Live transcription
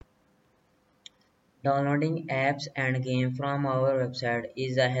Downloading apps and games from our website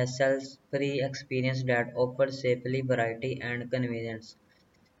is a hassle-free experience that offers safely variety and convenience.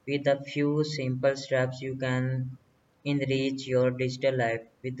 With a few simple steps, you can enrich your digital life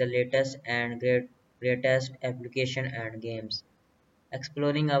with the latest and greatest application and games.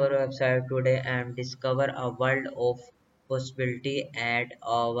 Exploring our website today and discover a world of possibility at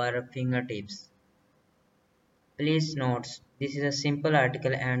our fingertips. Please note, this is a simple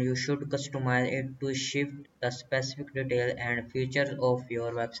article and you should customize it to shift the specific detail and features of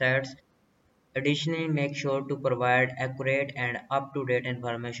your websites. Additionally, make sure to provide accurate and up-to-date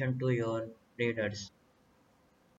information to your readers.